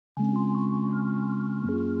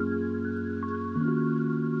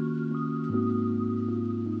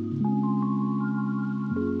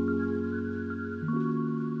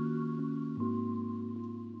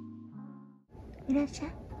いらっしゃ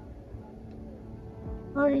い。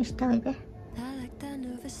オールにしておいで。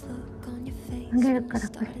あげるから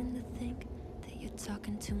これ。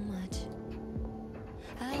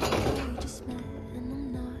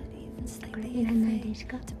これいらないです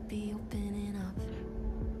か？い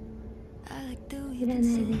らな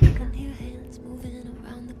いですか？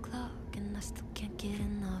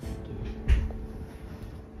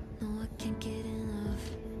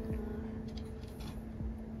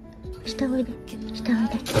下おいで、下おい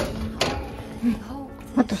で。うん、も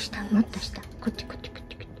っと下、もっと下。こっちこっちこっ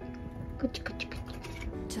ちこっち。こっちこっちこっ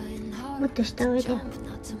ち。もっと下おいでよ。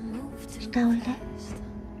下おいで。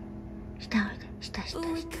下おいで。下下下下。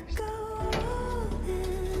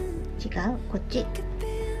違う、こっち。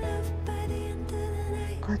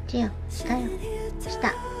こっちよ。下よ。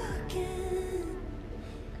下。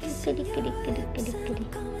クリクリクリクリクリクリ。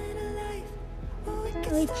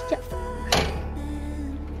おいちちゃ。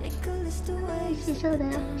おいしそうだ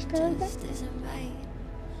よ。下おいで。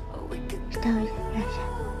下おいで。いらっしゃい。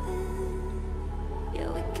おい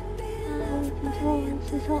し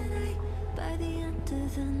そう。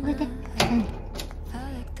おいで。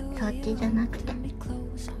そっちじゃなくて。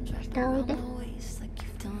下おいで。おいし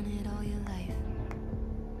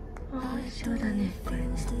そうだね、これね。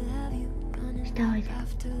下おいで。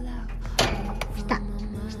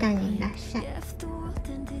下にいらっしゃい。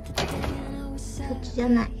そっちじゃ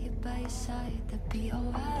ない。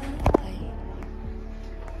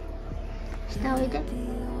下おいで。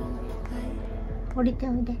降りて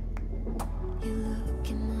おいで。こ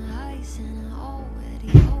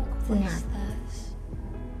こにある。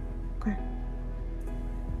これ。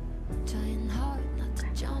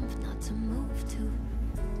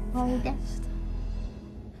おいで。おいで。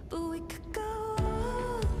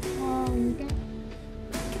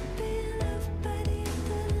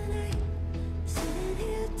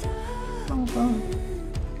トントン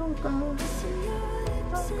トントントントン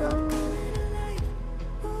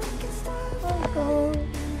トン。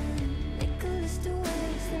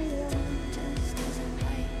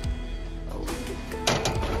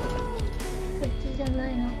こっちじゃな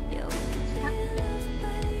いの。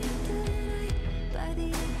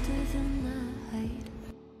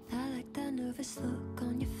Look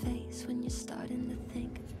on your face when you're starting to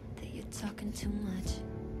think that you're talking too much.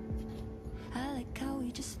 I like how we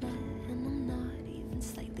just met and I'm not even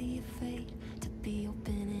slightly afraid to be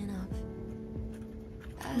opening up.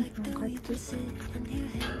 I like that we can sit and hear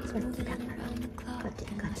hands moving around the clock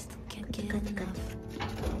and I still can't get enough.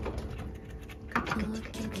 No, I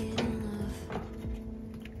can't get enough.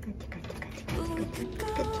 But we could go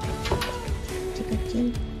all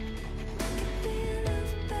in.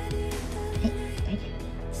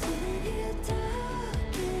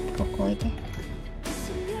ここおいで。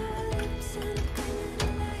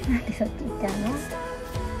なんでそっち行っちゃうの？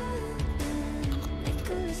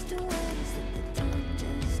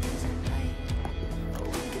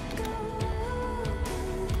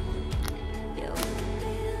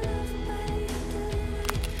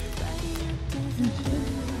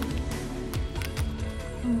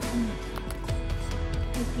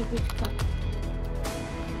平気ですか？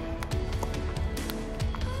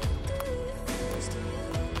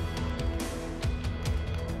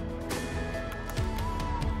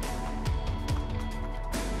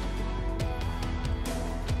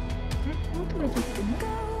もう食べちゃったの？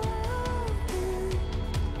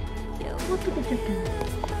もう食べちゃったの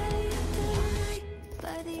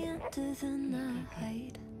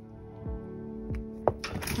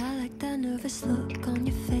？I like that nervous look on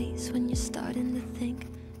your face when you're starting to think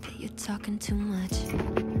that you're talking too much.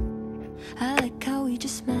 I like how we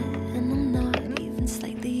just met and I'm not even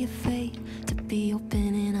slightly afraid to be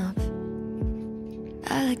opening up.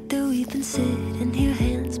 I like that we've been sitting here,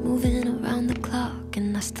 hands moving around the clock,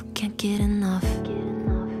 and I still can't get enough.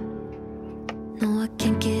 No, I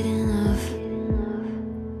can't get enough.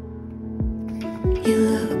 You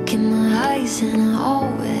look in my eyes and I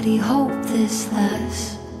already hope this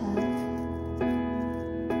lasts.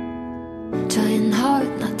 Trying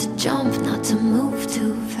hard not to jump, not to move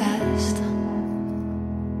too fast.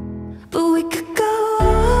 But we could go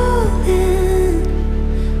all in.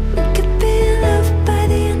 We could be in love by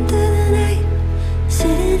the end of the night.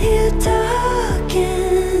 Sitting here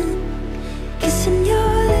talking, kissing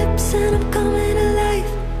your lips and I'm coming alive.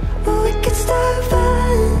 Or we could start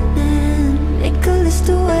running, make a list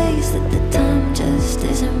of ways that the time just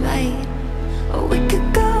isn't right. Or we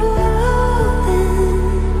could go all in.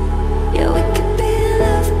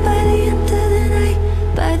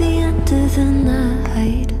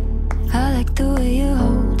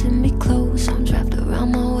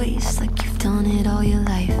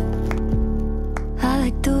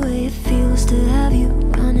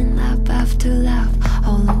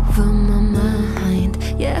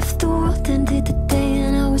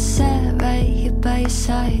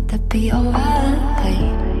 be alright.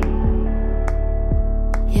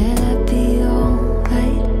 Yeah, that'd be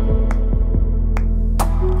alright.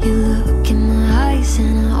 You look in my eyes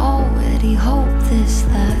and I already hope this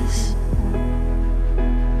lasts.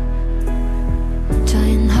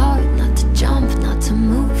 Trying hard not to jump, not to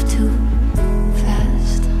move too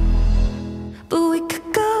fast. But we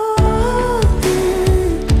could go all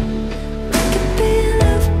in. We could be in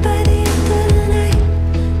love by the end of the night.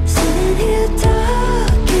 Sitting here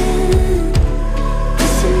talking,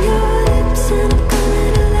 kissing your lips and I'm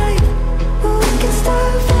coming alive. But we could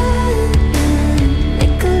start running,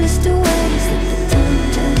 make a list of ways that the time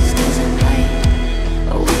just isn't right.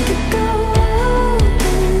 Or we could go all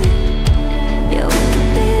in. Yeah, we could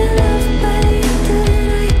be in love by the end of the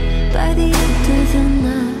night. By the end of the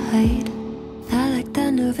night. I like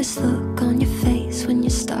that nervous look on your face when you're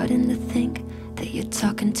starting to think that you're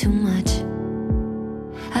talking too much.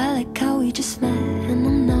 I like how we just met and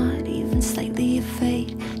I'm not even slightly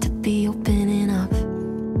afraid to be opening up.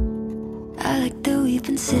 I like that we've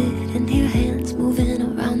been sitting here, hands moving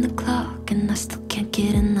around the clock, and I still can't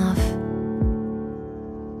get enough.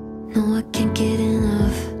 No, I can't get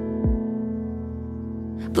enough.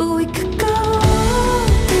 But we could go all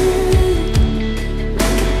in. We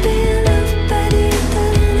could be in love by the end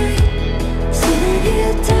of the night. Sitting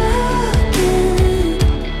here talking,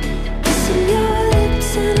 kissing your lips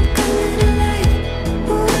and I'm coming alive.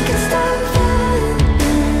 But we could start running,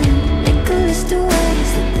 make a list of ways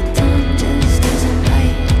that the time just isn't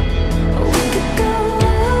right. Or we could go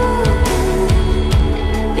all in.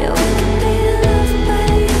 Yeah, we could be in love by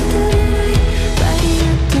the end of the night. By the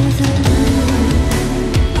end of the night.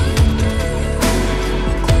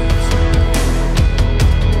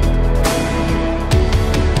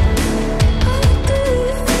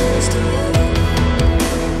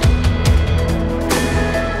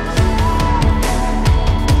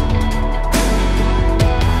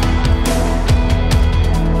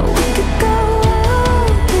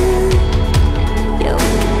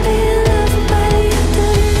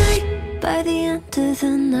 By the end of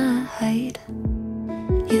the night,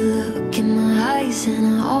 you look in my eyes and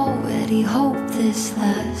I already hope this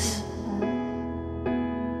lasts.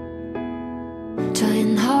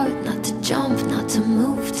 Trying hard not to jump, not to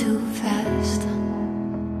move too fast.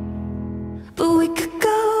 But we could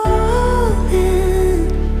go all in.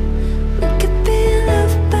 We could be in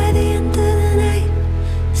love by the end of the night.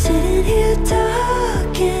 Sitting here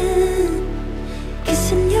talking,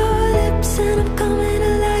 kissing your lips and I'm coming